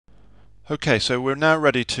Okay, so we're now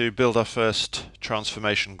ready to build our first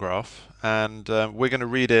transformation graph, and we're going to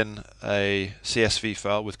read in a CSV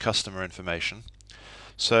file with customer information.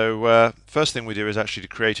 So first thing we do is actually to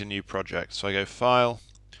create a new project. So I go File,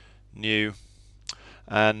 New,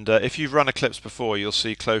 and if you've run Eclipse before, you'll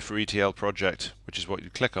see Clover ETL project, which is what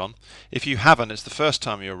you click on. If you haven't, it's the first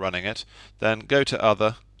time you're running it, then go to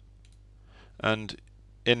Other, and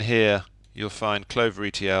in here you'll find Clover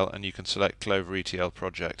ETL, and you can select Clover ETL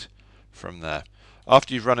project from there.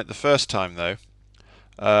 After you've run it the first time though,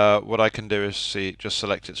 what I can do is just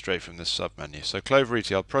select it straight from this sub-menu. So Clover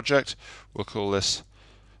ETL project, we'll call this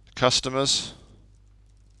customers,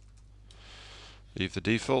 leave the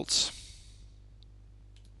defaults.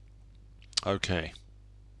 Okay.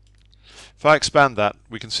 If I expand that,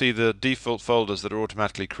 we can see the default folders that are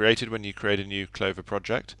automatically created when you create a new Clover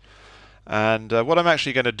project. And what I'm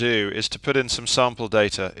actually going to do is to put in some sample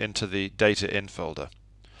data into the data in folder.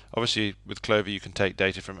 Obviously with Clover you can take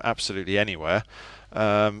data from absolutely anywhere,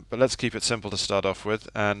 but let's keep it simple to start off with,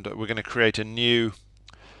 and we're going to create a new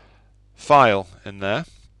file in there,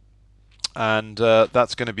 and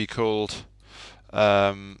that's going to be called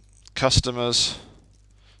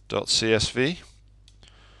customers.csv.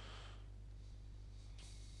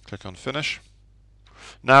 Click on Finish.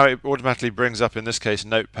 Now it automatically brings up, in this case,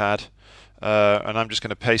 Notepad, and I'm just going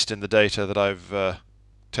to paste in the data that I've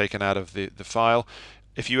taken out of the file.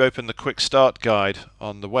 If you open the Quick Start Guide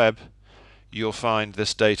on the web, you'll find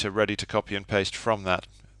this data ready to copy and paste from that,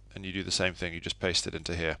 and you do the same thing, you just paste it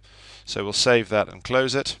into here. So we'll save that and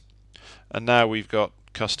close it, and now we've got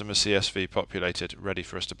customer CSV populated, ready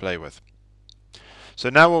for us to play with. So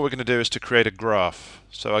now what we're going to do is to create a graph.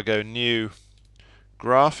 So I go New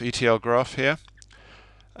Graph, ETL graph here.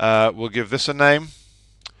 We'll give this a name,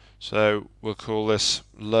 so we'll call this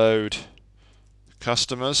Load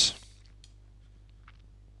Customers.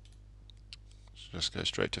 Just go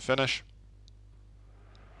straight to Finish.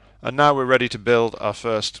 And now we're ready to build our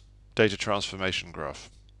first data transformation graph.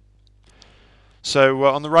 So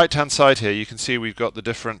on the right hand side here you can see we've got the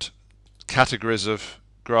different categories of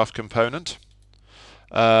graph component.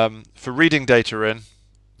 For reading data in,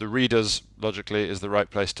 the readers logically is the right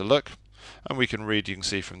place to look, and we can read, you can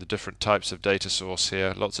see from the different types of data source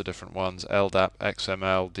here, lots of different ones, LDAP,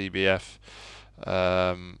 XML, DBF,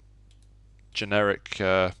 generic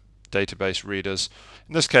database readers.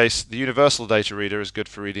 In this case, the universal data reader is good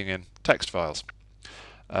for reading in text files,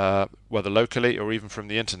 whether locally or even from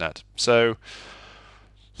the internet. So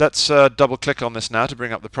let's double click on this now to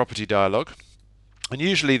bring up the property dialog. And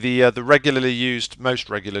usually the most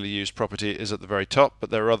regularly used property is at the very top, but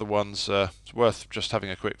there are other ones. It's worth just having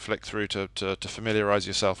a quick flick through to familiarize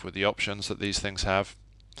yourself with the options that these things have.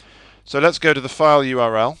 So let's go to the file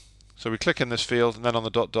URL. So we click in this field and then on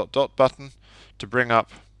the ... button to bring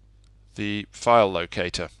up the file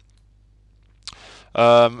locator.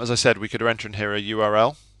 As I said, we could enter in here a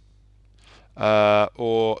URL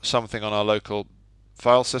or something on our local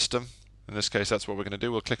file system. In this case, that's what we're going to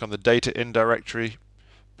do. We'll click on the data in directory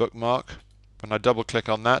bookmark. When I double click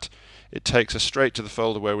on that, it takes us straight to the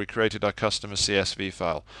folder where we created our customer CSV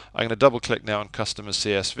file. I'm going to double click now on customer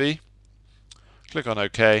CSV, click on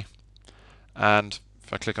OK, and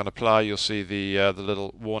if I click on apply, you'll see the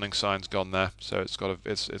little warning sign's gone there, so it's got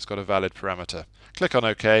a valid parameter. Click on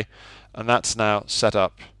OK, and that's now set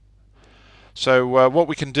up. So what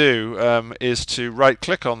we can do is to right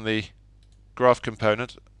click on the graph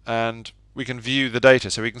component, and we can view the data,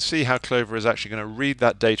 so we can see how Clover is actually going to read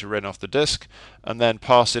that data in off the disk and then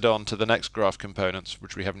pass it on to the next graph components,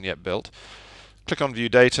 which we haven't yet built. Click on View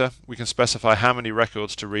Data, we can specify how many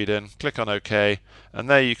records to read in, click on OK, and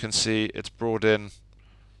there you can see it's brought in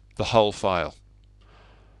the whole file.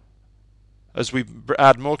 As we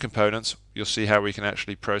add more components, you'll see how we can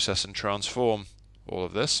actually process and transform all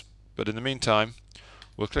of this, but in the meantime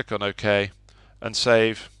we'll click on OK and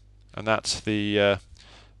save, and that's the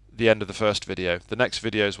end of the first video. The next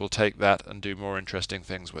videos will take that and do more interesting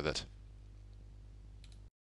things with it.